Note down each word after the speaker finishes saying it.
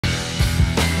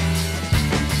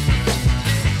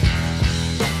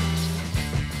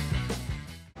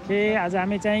आज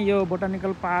हामी चाहिँ यो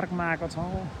बोटानिकल पार्कमा आएको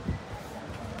छौँ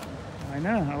हैन।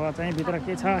 अब चाहिँ भित्र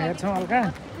के छ हेर्छौँ हल्का।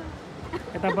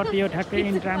 यतापट्टि यो ठ्याक्कै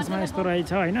इन्ट्रान्समा यस्तो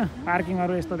रहेछ हैन।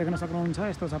 पार्किङहरू यस्तो देख्न सक्नुहुन्छ,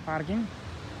 यस्तो छ पार्किङ।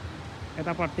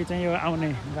 यतापट्टि चाहिँ यो आउने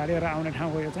गाडीहरू आउने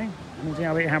ठाउँ हो यो चाहिँ। हामी चाहिँ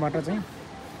अब यहाँबाट चाहिँ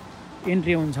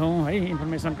इन्ट्री हुन्छौँ है।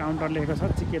 इन्फर्मेसन काउन्टर लेखेको छ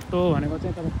चिकेतो भनेको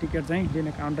चाहिँ तपाईँ टिकट चाहिँ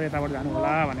लिने काउन्टर यताबाट जानु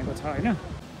होला भनेको छ हैन।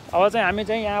 अब चाहिँ हामी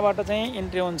चाहिँ यहाँबाट चाहिँ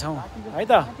इन्ट्री हुन्छौँ है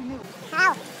त।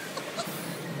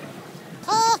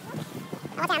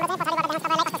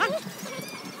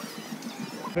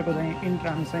 तपाईँको चाहिँ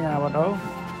इन्ट्रान्स चाहिँ यहाँबाट हो।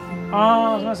 す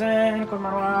みません、こん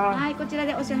ばんは。はい、こちら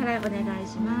でお支払いお願い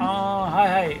します。はい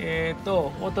はい、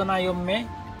大人4名。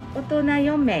大人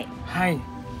4名。はい。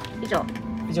以上。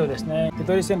以上ですね。1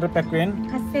人1600円。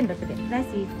8600円。ライス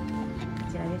こ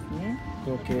ちらですね。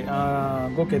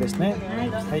合計ですね。はい。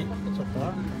はい、ちょっと。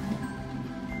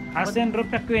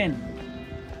8600円。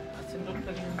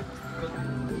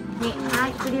は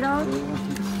い、スリロー。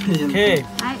OK。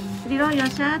はい、スリローよっ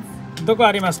しゃ。どこ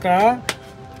ありますか？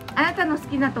あなたの好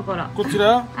きなところ。こち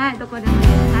ら？はい、どこでもいいで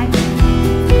す。はい。み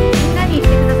んなに言って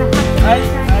ください。はい、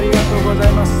ありがとうござ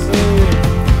います。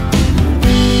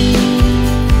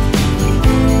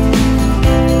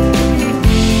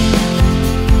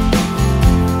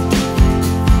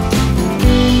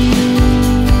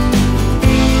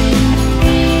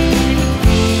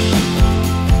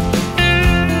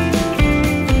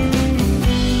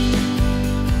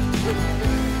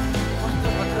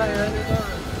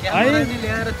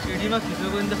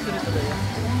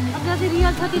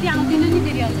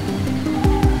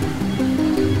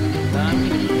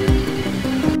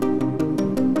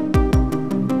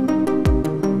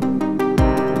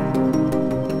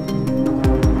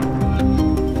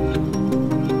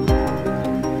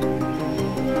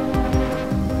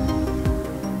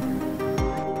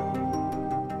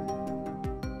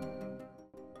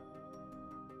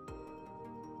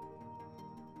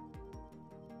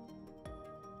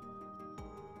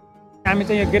हामी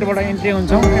चाहिँ यो गेटबाट इन्ट्री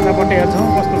हुन्छौँ। यतापट्टि हेर्छौँ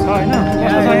कस्तो छ हैन।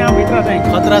 कस्तो छ यहाँ भित्र चाहिँ?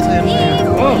 खतरा छ हेर्नु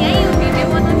हो।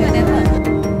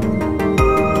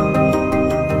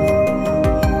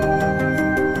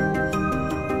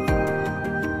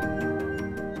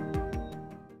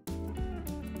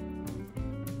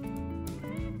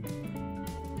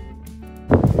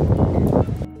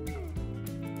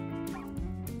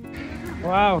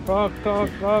 Wow, talk talk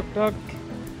talk talk.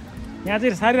 यहाँ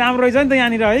चाहिँ साह्रै राम्रो रहेछ नि त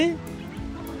यहाँनिर है।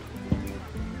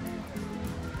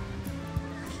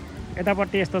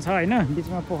 यतापट्टि यस्तो छ हैन।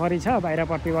 बिचमा पोखरी छ,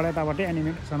 बाहिरपट्टिबाट यतापट्टि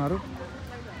एनिमेसनहरू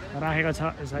राखेको छ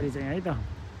यसरी चाहिँ है त।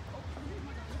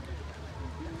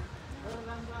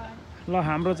 ल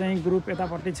हाम्रो चाहिँ ग्रुप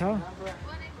यतापट्टि छ।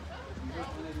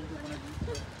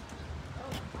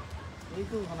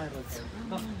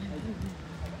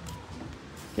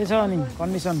 के छ अनि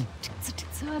कन्डिसन?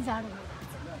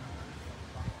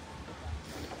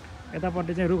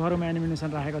 यतापट्टि चाहिँ रुखहरूमा एनिमेसन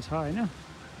राखेको छ हैन।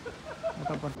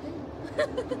 यतापट्टि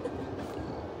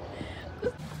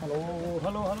hello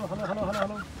hello hello hello hello hello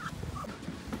hello.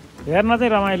 हेर्न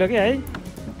चाहिँ रमाइलो के है।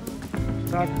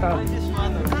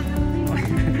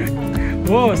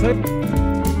 हो सर।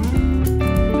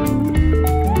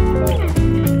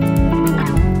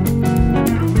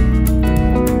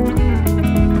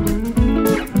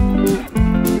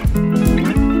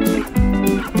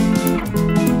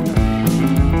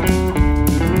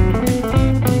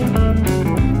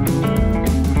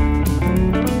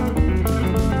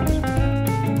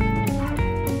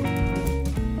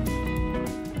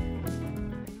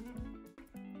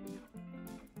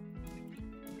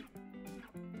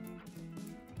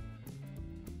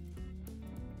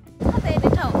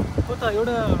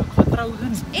 एउटा खतरा उठ्छ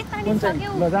नि।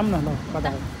 ल जाम न ल कता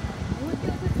हो।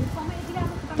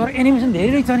 तर एनिमेसन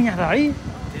धेरै रहेछ नि यहाँ त है।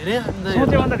 धेरै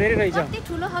सोचेभन्दा धेरै रहेछ। कति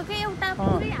ठुलो हो के एउटा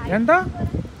पुरै हेर्न त।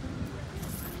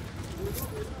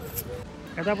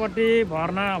 यतापट्टि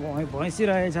भर्ना भैँसी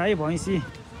रहेछ है। भैँसी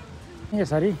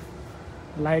यसरी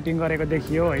लाइटिङ गरेको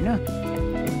देखियो हैन।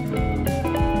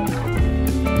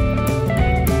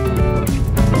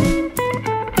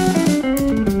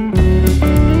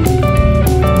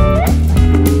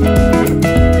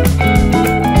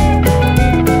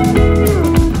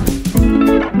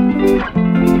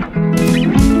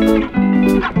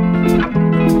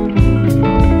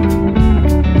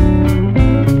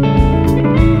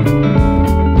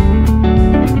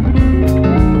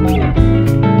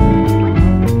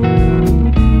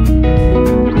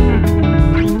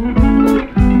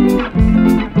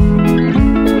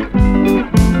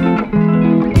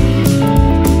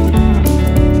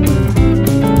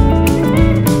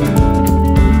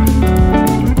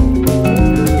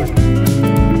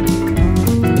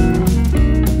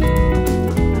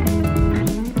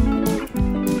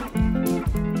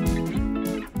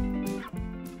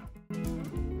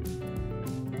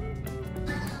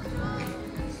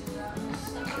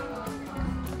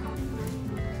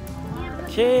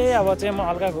 ओके अब चाहिँ म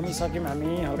हल्का घुमिसक्यौँ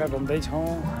हामी हल्का घुम्दैछौँ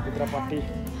भित्रपट्टि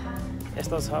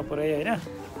यस्तो छ पुरै होइन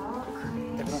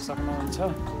देख्न सक्नुहुन्छ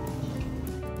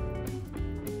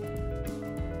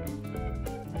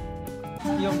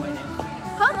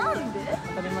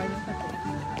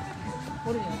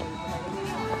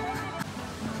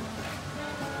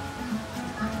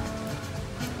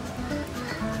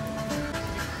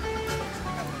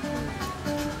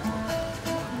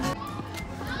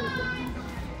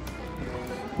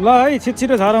ल है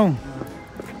छिटो झरौँ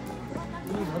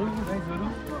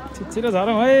छिटो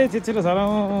झरौँ है छिटो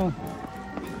झरौँ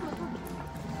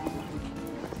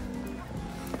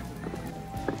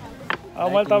अब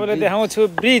मैले तपाईँले देखाउँछु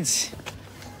ब्रिज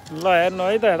ल हेर्नु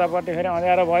है त यतापट्टि फेरि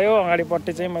अँध्यारो भयो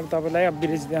अगाडिपट्टि चाहिँ मैले तपाईँलाई अब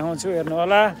ब्रिज देखाउँछु हेर्नु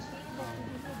होला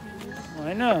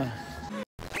होइन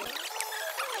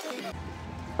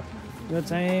यो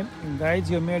चाहिँ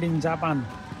गाइज यो मेड इन जापान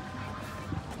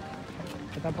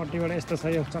यतापट्टिबाट यस्तो छ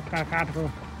यो चक्का काठको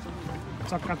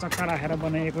चक्का राखेर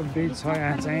बनाइएको ब्रिज छ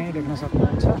यहाँ चाहिँ देख्न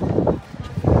सक्नुहुन्छ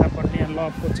यतापट्टि यहाँ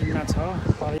लभको चिन्ह छ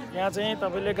यहाँ चाहिँ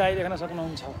तपाईँले गाई देख्न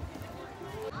सक्नुहुन्छ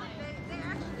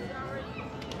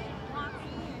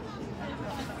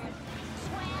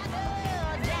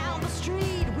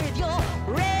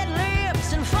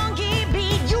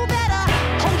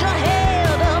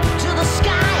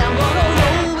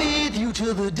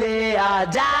The day I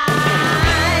die.